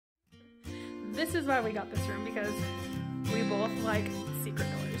This is why we got this room, because we both like secret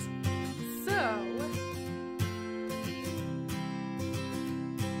doors. So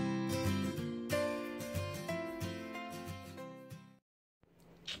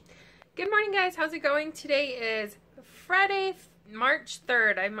good morning, guys. How's it going? Today is Friday, March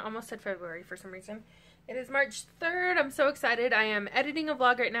 3rd. I almost said February for some reason. It is March 3rd. I'm so excited. I am editing a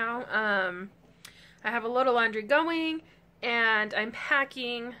vlog right now. I have a load of laundry going, and I'm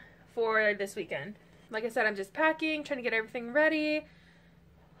packing for this weekend. Like I said, I'm just packing, trying to get everything ready.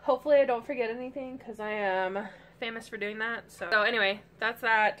 Hopefully I don't forget anything, because I am famous for doing that. So anyway, that's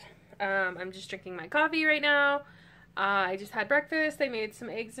that. I'm just drinking my coffee right now. I just had breakfast. I made some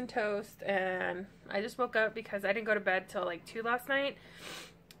eggs and toast, and I just woke up because I didn't go to bed till like 2 last night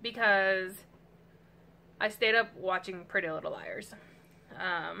because I stayed up watching Pretty Little Liars.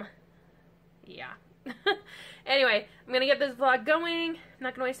 Yeah. Anyway, I'm gonna get this vlog going. I'm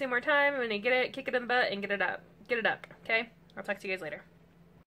not gonna waste any more time. I'm gonna kick it in the butt and get it up. Okay? I'll talk to you guys later.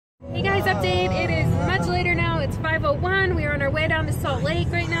 Hey guys, update. It is much later now. It's 5:01. We are on our way down to Salt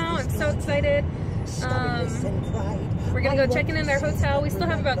Lake right now. I'm so excited. We're gonna go check in our hotel. We still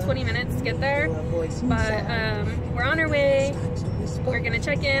have about 20 minutes to get there, but we're on our way. We're gonna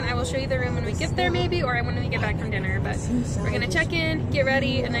check in. I will show you the room when we get there, maybe, or when we get back from dinner. But we're gonna check in, get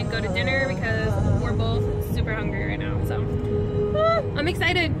ready, and then go to dinner because we're both super hungry right now. So I'm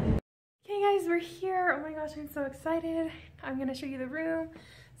excited. Okay, guys, we're here. Oh my gosh, I'm so excited. I'm gonna show you the room.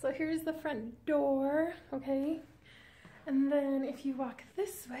 So here's the front door, okay? And then if you walk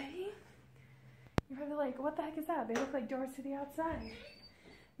this way, you're probably like, what the heck is that? They look like doors to the outside.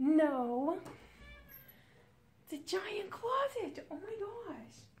 No. It's a giant closet. Oh my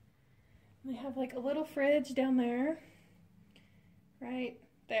gosh. And they have like a little fridge down there. Right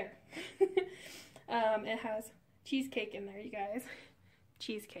there. It has cheesecake in there, you guys.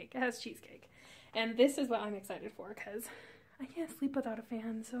 Cheesecake. It has cheesecake. And this is what I'm excited for because I can't sleep without a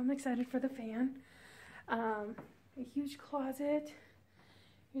fan, so I'm excited for the fan. A huge closet.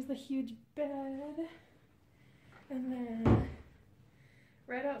 Here's the huge bed. And then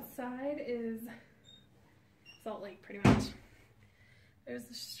right outside is Salt Lake, pretty much. There's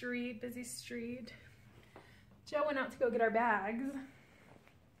the street, busy street. Joe went out to go get our bags.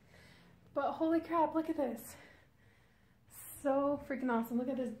 But holy crap, look at this. So freaking awesome. Look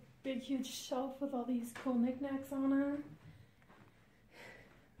at this big, huge shelf with all these cool knickknacks on them.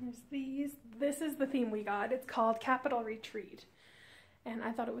 There's these. This is the theme we got. It's called Capital Retreat. And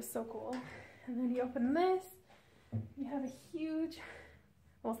I thought it was so cool. And then you open this. You have a huge,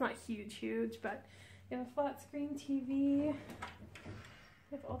 well, it's not huge, but you have a flat screen TV. You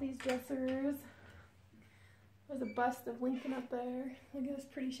have all these dressers. There's a bust of Lincoln up there. Look at this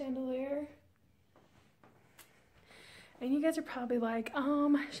pretty chandelier. And you guys are probably like,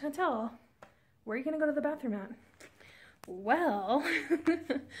 Chantel, where are you gonna go to the bathroom at? Well,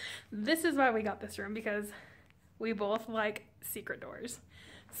 this is why we got this room, because we both like secret doors.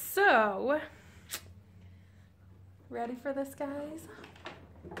 So, ready for this, guys?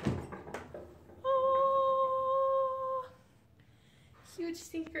 Oh, huge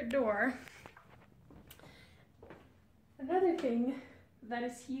secret door. Another thing that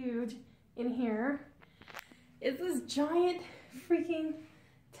is huge in here is this giant freaking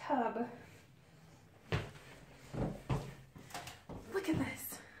tub. Look at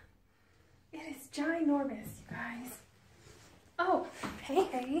this. It is ginormous, you guys. Oh,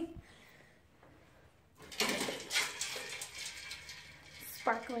 hey.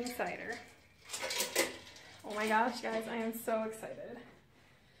 Sparkling cider. Oh my gosh, guys, I am so excited.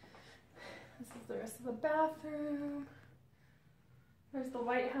 This is the rest of the bathroom. There's the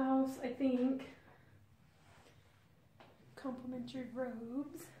White House, I think. Complimentary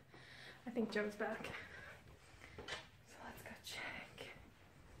robes. I think Joe's back. So let's go check.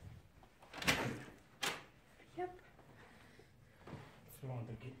 Yep. So I want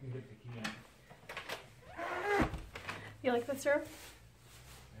to get the key in. You like this room?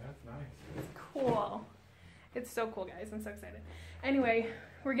 Yeah, it's nice. It's cool. It's so cool, guys. I'm so excited. Anyway,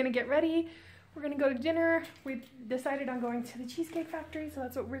 we're gonna get ready. We're gonna go to dinner. We decided on going to the Cheesecake Factory, so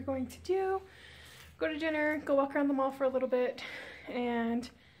that's what we're going to do. Go to dinner, go walk around the mall for a little bit, and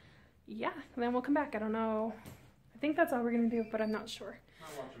yeah, and then we'll come back. I don't know. I think that's all we're gonna do, but I'm not sure.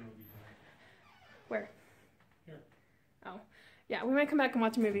 I'll watch a movie tonight. Where? Here. Oh, yeah, we might come back and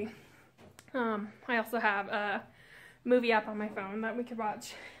watch a movie. I also have a movie app on my phone that we could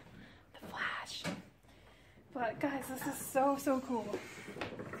watch. The Flash. But guys, this is so cool.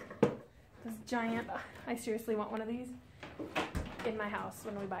 This giant, I seriously want one of these in my house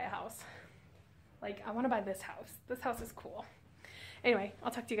when we buy a house. Like, I want to buy this house. This house is cool. Anyway, I'll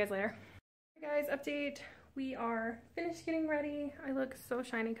talk to you guys later. Guys, update. We are finished getting ready. I look so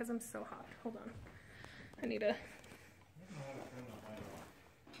shiny because I'm so hot. Hold on. I need to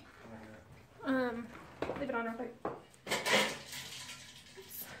leave it on real quick.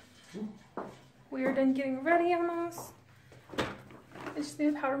 We are done getting ready almost. I just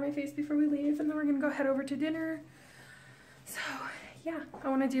need to powder my face before we leave, and then we're gonna go head over to dinner. So yeah, I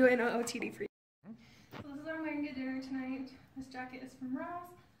want to do an OOTD for you. So this is what I'm wearing to dinner tonight. This jacket is from Ross.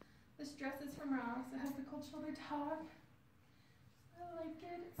 This dress is from Ross. It has the cold shoulder top. I like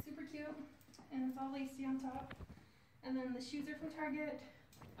it. It's super cute. And it's all lacy on top. And then the shoes are from Target.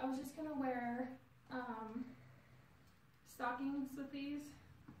 I was just gonna wear stockings with these,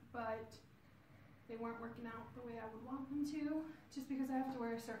 but they weren't working out the way I would want them to, just because I have to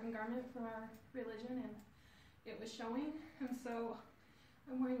wear a certain garment for our religion and it was showing. And so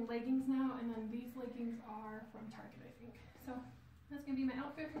I'm wearing leggings now, and then these leggings are from Target, I think. So that's gonna be my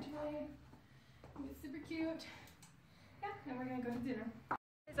outfit for today. It's super cute. Yeah, and we're gonna go to dinner.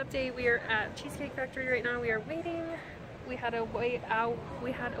 Guys, update, we are at Cheesecake Factory right now. We are waiting. We had a wait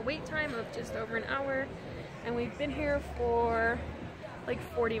time of just over an hour, and we've been here for like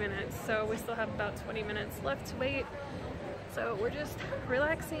 40 minutes, so we still have about 20 minutes left to wait. So we're just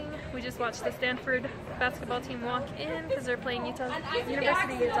relaxing. We just watched the Stanford basketball team walk in because they're playing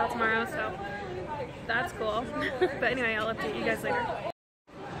University of Utah tomorrow, so that's cool. But anyway, I'll update you guys later.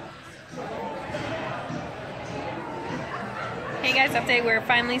 Hey guys, update, we're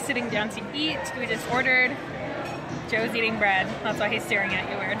finally sitting down to eat. We just ordered. Joe's eating bread. That's why he's staring at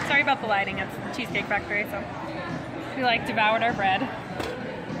you weird. Sorry about the lighting, it's the Cheesecake Factory, so we like devoured our bread.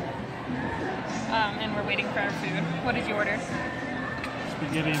 And we're waiting for our food. What did you order?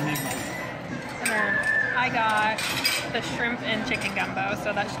 Spaghetti and meatballs. And then I got the shrimp and chicken gumbo,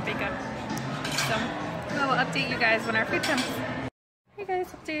 so that should be good. So we'll update you guys when our food comes. Hey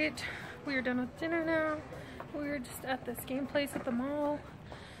guys, update. We are done with dinner now. We're just at this game place at the mall.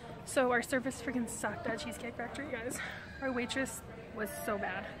 So our service freaking sucked at Cheesecake Factory, guys. Our waitress was so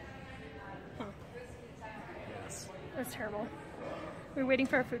bad. Huh. Yes. It was terrible. We were waiting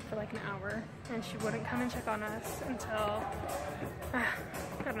for our food for like an hour, and she wouldn't come and check on us until, I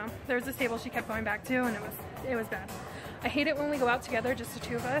don't know. There was this table she kept going back to, and it was bad. I hate it when we go out together, just the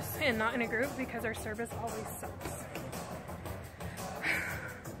two of us, and not in a group, because our service always sucks.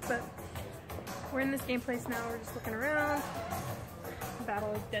 But we're in this game place now. We're just looking around.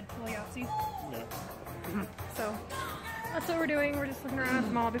 Battle of Deadpool Yahtzee. Yeah. So that's what we're doing. We're just looking around at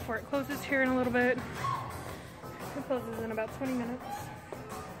the mall before it closes here in a little bit. It closes in about 20 minutes.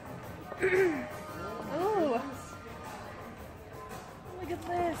 Oh, look at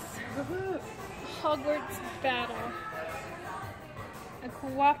this. Hogwarts Battle. A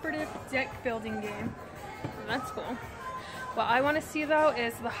cooperative deck building game. Oh, that's cool. What I want to see though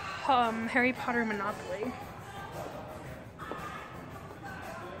is the Harry Potter Monopoly.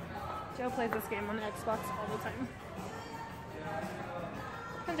 Joe plays this game on the Xbox all the time.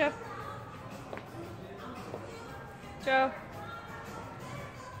 Come, Joe. Joe.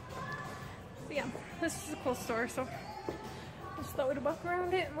 So yeah, this is a cool store, so I just thought we'd walk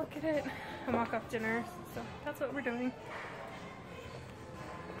around it and look at it and walk off dinner. So that's what we're doing.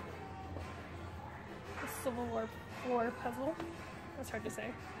 The Civil War floor puzzle. That's hard to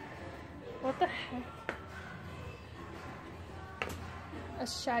say. What the heck? A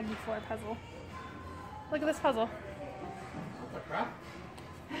shaggy floor puzzle. Look at this puzzle. What the crap?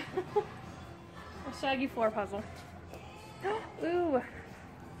 A shaggy floor puzzle. Ooh.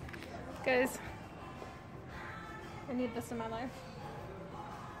 Guys, I need this in my life.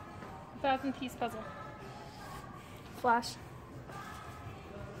 1,000-piece puzzle. Flash.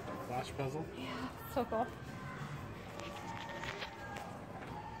 Flash puzzle? Yeah, so cool.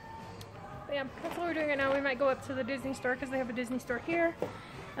 But yeah, that's what we're doing right now. We might go up to the Disney store because they have a Disney store here.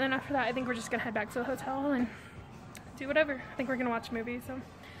 And then after that, I think we're just gonna head back to the hotel and do whatever. I think we're gonna watch a movie, so.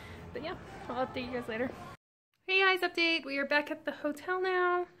 But yeah, I'll update you guys later. Hey guys, update. We are back at the hotel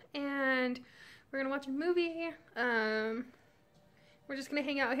now, and we're gonna watch a movie. We're just gonna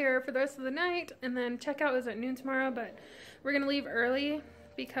hang out here for the rest of the night, and then checkout is at noon tomorrow, but we're gonna leave early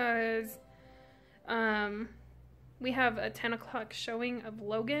because we have a 10 o'clock showing of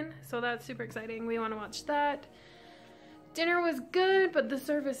Logan, so that's super exciting. We wanna watch that. Dinner was good, but the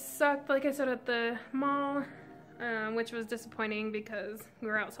service sucked, like I said, at the mall, which was disappointing because we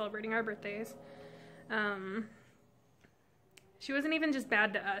were out celebrating our birthdays. She wasn't even just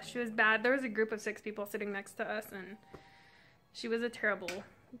bad to us. She was bad. There was a group of 6 people sitting next to us, and she was a terrible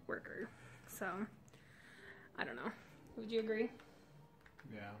worker. So, I don't know. Would you agree?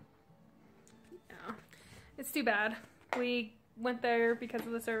 Yeah. Yeah. It's too bad. We went there because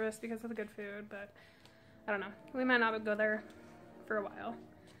of the service, because of the good food, but I don't know. We might not go there for a while.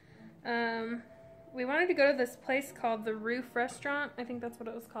 We wanted to go to this place called the Roof Restaurant. I think that's what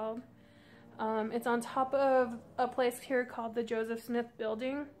it was called. It's on top of a place here called the Joseph Smith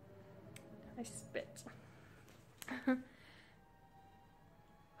Building. I spit.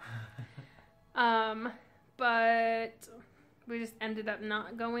 But we just ended up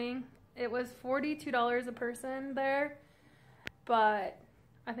not going. It was $42 a person there, but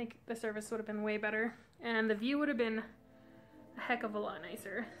I think the service would have been way better and the view would have been a heck of a lot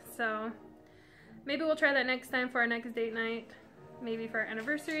nicer. So maybe we'll try that next time for our next date night, maybe for our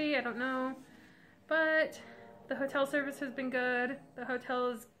anniversary, I don't know. But the hotel service has been good. The hotel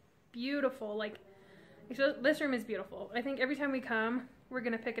is beautiful. Like, this room is beautiful. I think every time we come, we're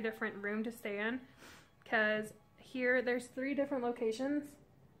gonna pick a different room to stay in, because here there's 3 different locations.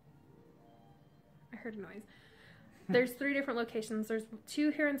 I heard a noise. There's 3 different locations. There's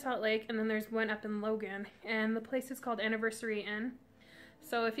 2 here in Salt Lake, and then there's 1 up in Logan, and the place is called Anniversary Inn.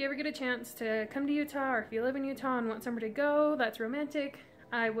 So if you ever get a chance to come to Utah, or if you live in Utah and want somewhere to go that's romantic,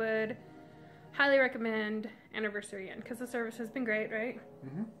 I would highly recommend Anniversary Inn, because the service has been great, right?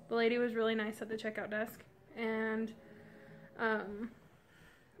 Mm-hmm. The lady was really nice at the checkout desk, and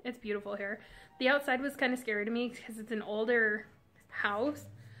it's beautiful here. The outside was kind of scary to me because it's an older house.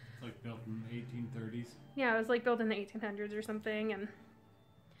 Like built in the 1830s. Yeah, it was like built in the 1800s or something,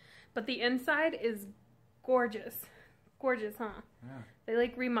 but the inside is gorgeous. Gorgeous, huh? Yeah. They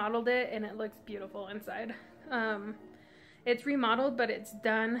like remodeled it and it looks beautiful inside. It's remodeled, but it's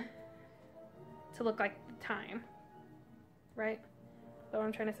done to look like the time, right? Is that what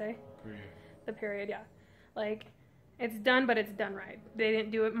I'm trying to say? Period. The period, yeah. Like, it's done, but it's done right. They didn't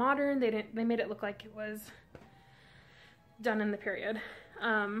do it modern. They made it look like it was done in the period.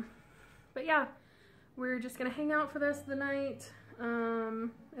 But yeah, we're just gonna hang out for the rest of the night.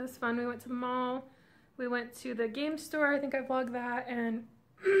 It was fun. We went to the mall. We went to the game store. I think I vlogged that, and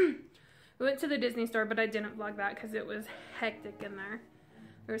we went to the Disney store, but I didn't vlog that because it was hectic in there.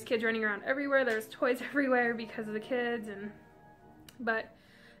 There was kids running around everywhere. There's toys everywhere because of the kids, but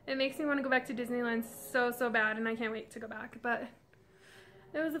it makes me want to go back to Disneyland so bad, and I can't wait to go back. But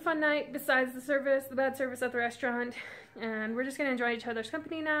it was a fun night besides the service, the bad service at the restaurant, and we're just going to enjoy each other's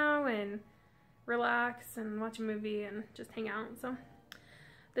company now and relax and watch a movie and just hang out. So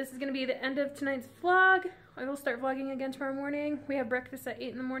this is going to be the end of tonight's vlog. I will start vlogging again tomorrow morning. We have breakfast at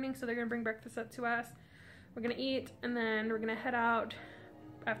 8 in the morning, so they're going to bring breakfast up to us. We're going to eat, and then we're going to head out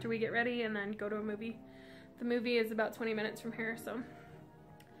after we get ready and then go to a movie. The movie is about 20 minutes from here, so.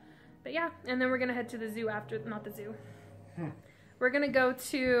 But yeah, and then we're going to head to the zoo after, not the zoo. We're going to go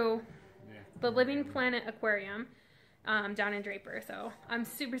to the Living Plant Aquarium down in Draper. So I'm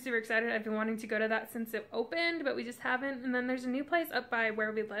super excited. I've been wanting to go to that since it opened, but we just haven't. And then there's a new place up by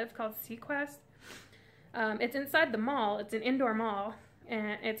where we live called Sequest. It's inside the mall. It's an indoor mall,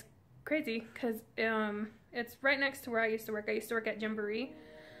 and it's crazy because it's right next to where I used to work. I used to work at Jamboree,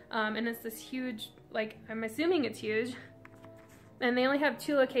 and it's this huge, like, I'm assuming it's huge. And they only have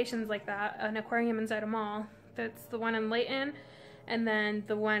 2 locations like that, an aquarium inside a mall. That's the one in Layton, and then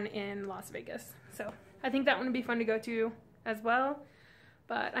the one in Las Vegas. So I think that one would be fun to go to as well.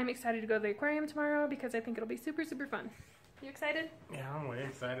 But I'm excited to go to the aquarium tomorrow because I think it'll be super fun. You excited? Yeah, I'm way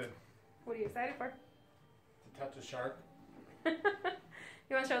excited. What are you excited for? To touch a shark. You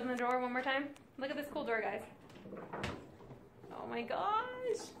want to show them the door one more time? Look at this cool door, guys. Oh my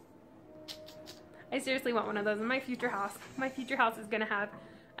gosh. I seriously want one of those in my future house. My future house is going to have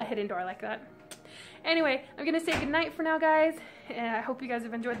a hidden door like that. Anyway, I'm going to say goodnight for now, guys. I hope you guys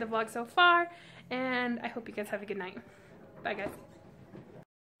have enjoyed the vlog so far, and I hope you guys have a good night. Bye, guys.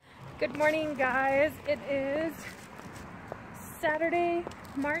 Good morning, guys. It is Saturday,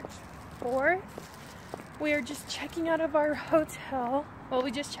 March 4th. We are just checking out of our hotel. Well,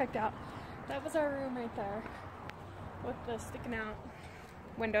 we just checked out. That was our room right there with the sticking out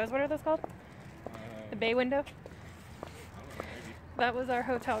windows. What are those called? The bay window? That was our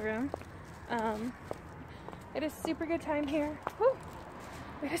hotel room. It is super good time here. Woo!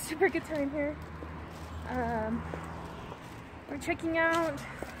 We had a super good time here. We're checking out.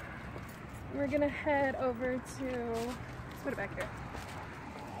 We're gonna head over to, let's put it back here.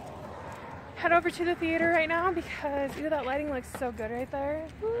 Head over to the theater right now because, ooh, that lighting looks so good right there.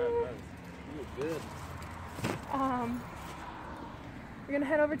 Woo. Yeah, it does. Good. We're gonna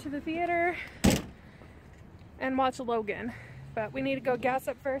head over to the theater and watch Logan, but we need to go gas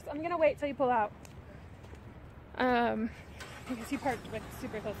up first. I'm gonna wait till you pull out. Because he parked like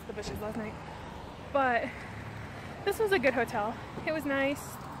super close to the bushes last night. But this was a good hotel. It was nice.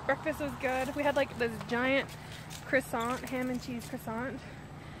 Breakfast was good. We had like this giant croissant, ham and cheese croissant.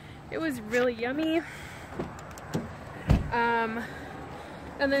 It was really yummy.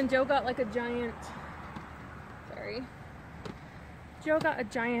 And then Joe got like a giant, Joe got a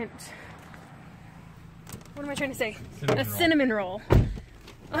giant, what am I trying to say? Cinnamon roll.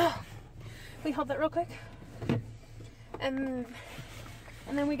 Oh, we hold that real quick. And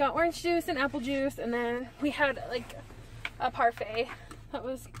then we got orange juice and apple juice, and then we had like a parfait. It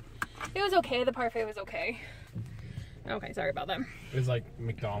was okay. The parfait was okay. Okay, sorry about that. It was like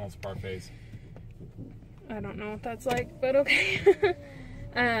McDonald's parfaits. I don't know what that's like, but okay.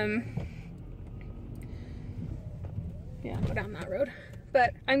 Yeah, go down that road.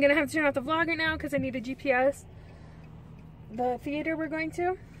 But I'm gonna have to turn off the vlog right now because I need a GPS. The theater we're going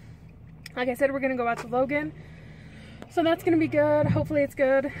to. Like I said, we're gonna go out to Logan. So that's gonna be good. Hopefully it's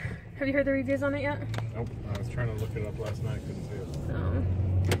good. Have you heard the reviews on it yet? Nope. I was trying to look it up last night. Couldn't see it. Oh.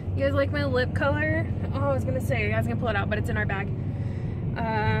 You guys like my lip color? Oh, I was gonna say, I was gonna pull it out, but it's in our bag.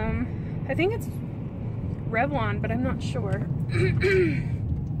 I think it's Revlon, but I'm not sure.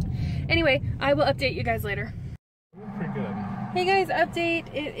 Anyway, I will update you guys later. Pretty good. Hey guys, update.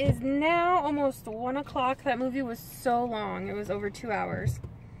 It is now almost 1 o'clock. That movie was so long. It was over 2 hours.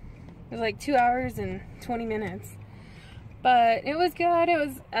 It was like 2 hours and 20 minutes. But it was good. It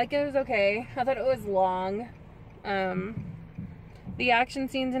was okay. I thought it was long. The action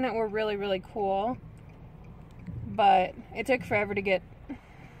scenes in it were really, really cool. But it took forever to get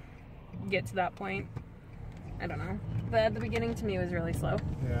to that point. I don't know. But the beginning to me was really slow.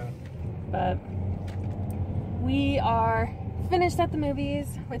 Yeah. But we are finished at the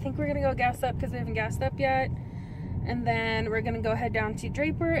movies. I think we're gonna go gas up because we haven't gassed up yet. And then we're gonna go head down to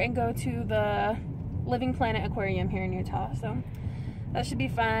Draper and go to the Living Plant Aquarium here in Utah. So that should be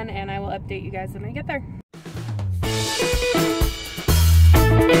fun, and I will update you guys when we get there.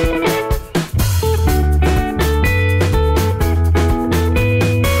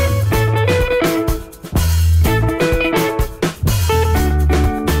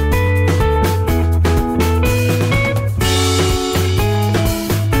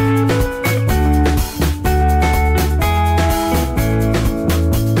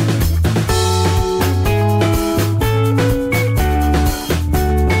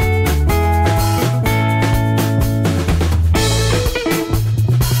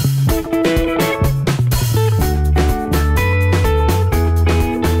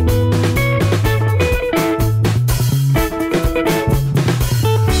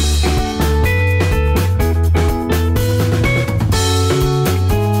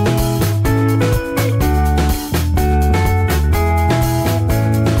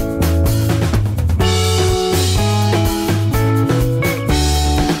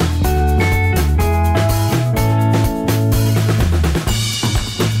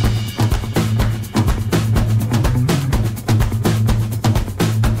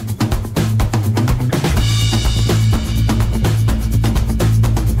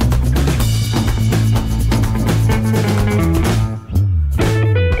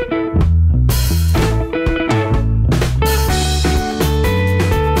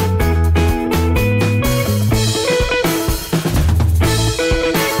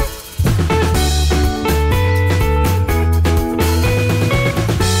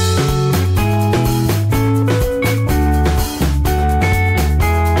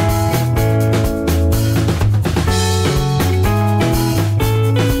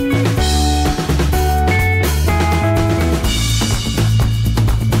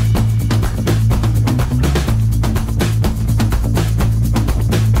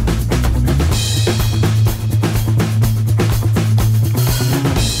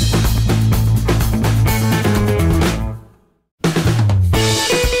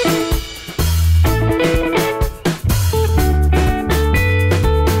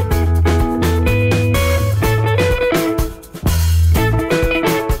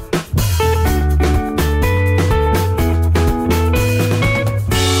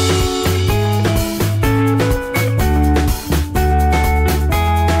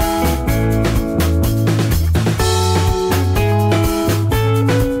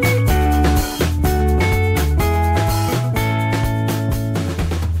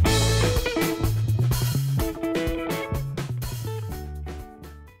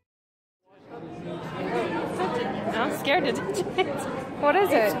 scared to touch it. What is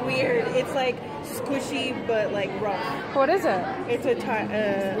it? It's weird. It's like squishy but like rough. What is it? It's a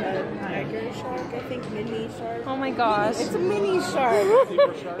tiger shark, I think, mini shark. Oh my gosh. It's a mini shark.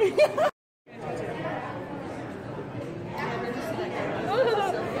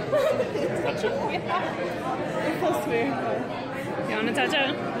 Touch it? It feels weird. You want to touch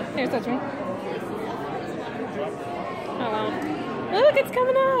it? Here, touch me. Oh wow. Look, it's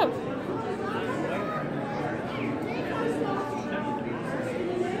coming up!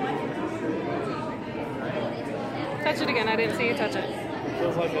 Touch it again, I didn't see you touch it.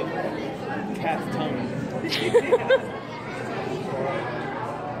 Feels like a cat's tongue.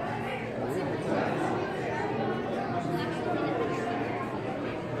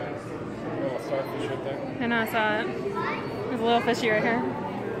 I know, I saw it. There's a little fishy right here.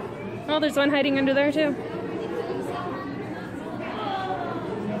 Oh, there's one hiding under there too.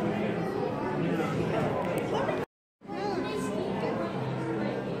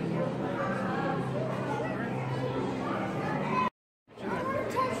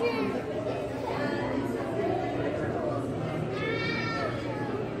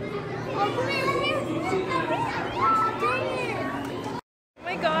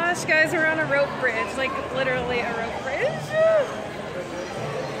 Guys, we're on a rope bridge, like literally a rope bridge.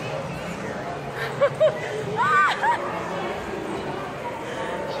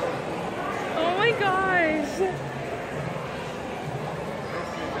 Oh my gosh.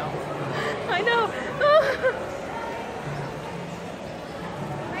 I know. Oh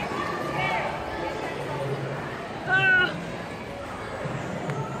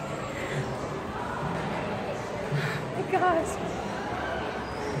my gosh.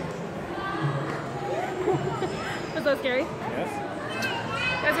 Was that scary? Yes.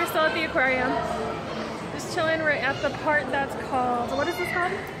 Guys, we're still at the aquarium. Just chilling right at the part that's called, what is this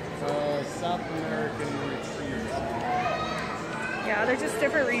called? South American Retrievers. Yeah, they're just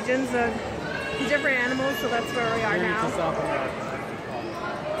different regions of different animals, so that's where we are now. To South America.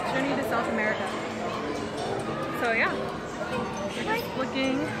 Journey to South America. So yeah, we're just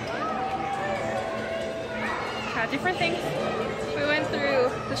looking at different things. We went through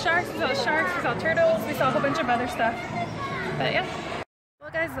the sharks, we saw turtles, we saw a whole bunch of other stuff. But yeah. Well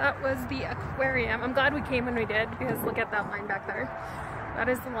guys, that was the aquarium. I'm glad we came when we did, because look at that line back there. That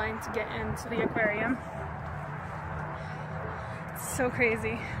is the line to get into the aquarium. It's so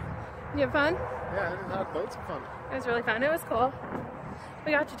crazy. You have fun? Yeah, I had loads of fun. It was really fun. It was cool.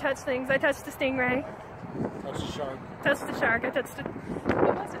 We got to touch things. I touched the stingray. Touched the shark. Touched the shark. I touched it.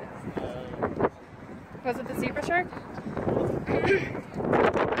 What was it? Was it the zebra shark?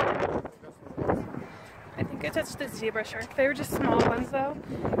 I think I touched the zebra shark. They were just small ones though.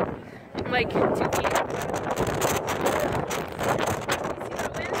 Like 2 feet.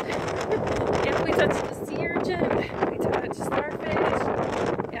 Yeah, we touched the sea urchin. We touched starfish.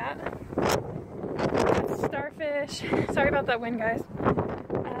 Yeah. Starfish. Sorry about that wind, guys.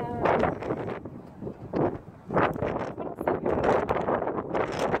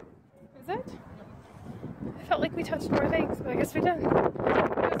 Is it? I felt like we touched more things, but I guess we did. It was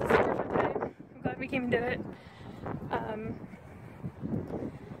a super fun time. I'm glad we came and did it.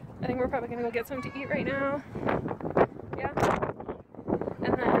 I think we're probably gonna go get something to eat right now. Yeah.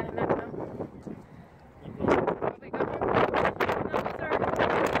 And then, I don't know. Probably go home. That was our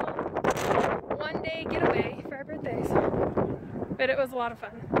little one-day getaway for our birthdays. But it was a lot of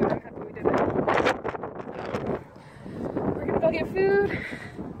fun. I'm happy we did it. We're gonna go get food.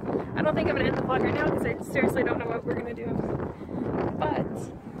 I don't think I'm gonna end the vlog right now because I seriously don't know what we're gonna do. But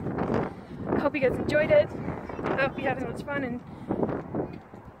I hope you guys enjoyed it. I hope you had as much fun and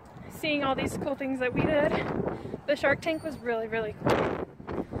seeing all these cool things that we did. The shark tank was really, really cool.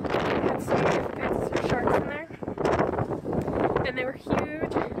 We had so many different sharks in there. And they were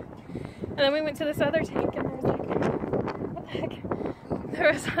huge. And then we went to this other tank and there was like, what the heck?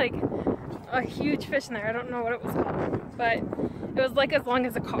 There was like a huge fish in there. I don't know what it was called. But it was like as long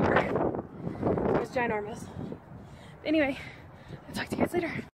as a car. It was ginormous. Anyway, I'll talk to you guys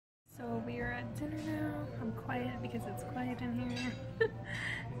later. So we are at dinner now. I'm quiet because it's quiet in here.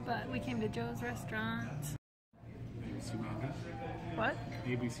 But we came to Joe's restaurant. ABC Mandarin. What?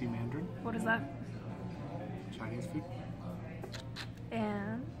 ABC Mandarin. What is that? Chinese food.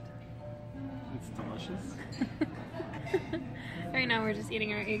 And It's delicious. right now we're just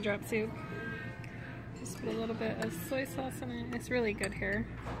eating our egg drop soup. Just put a little bit of soy sauce in it. It's really good here.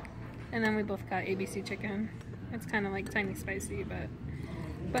 And then we both got ABC chicken. It's kind of like tiny spicy, but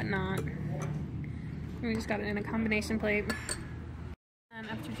not. And we just got it in a combination plate. And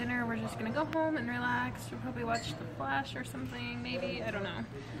after dinner, we're just gonna go home and relax. We'll probably watch The Flash or something, maybe. I don't know.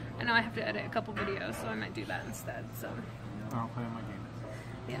 I know I have to edit a couple videos, so I might do that instead. So I'll play my game.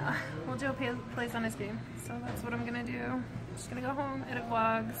 yeah, well, Joe plays on his game, so that's what I'm gonna do. Just gonna go home, edit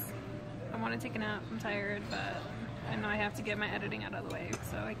vlogs. I want to take a nap. I'm tired, but I know I have to get my editing out of the way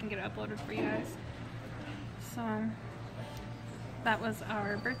so I can get it uploaded for you guys. So that was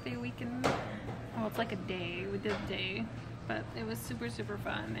our birthday weekend. Oh, it's like a day. We did a day. but it was super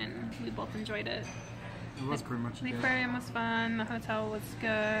fun, and we both enjoyed it. It was pretty much The good. aquarium was fun, the hotel was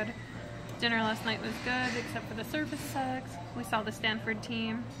good, dinner last night was good, except for the service sucks. We saw the Stanford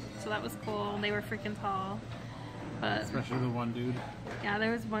team, so that was cool. They were freaking tall. But Especially the one dude. yeah,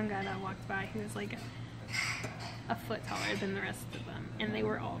 there was one guy that walked by who was like a foot taller than the rest of them, and they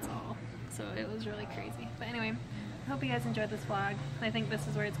were all tall, so it was really crazy. But anyway, I hope you guys enjoyed this vlog. I think this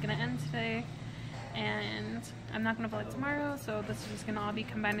is where it's gonna end today, and I'm not gonna vlog tomorrow, so this is just gonna all be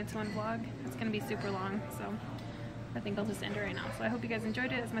combined into one vlog. It's gonna be super long, so I think I'll just end it right now. So I hope you guys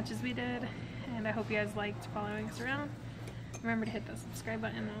enjoyed it as much as we did, and I hope you guys liked following us around. Remember to hit the subscribe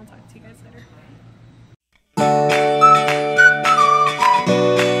button, and I'll talk to you guys later.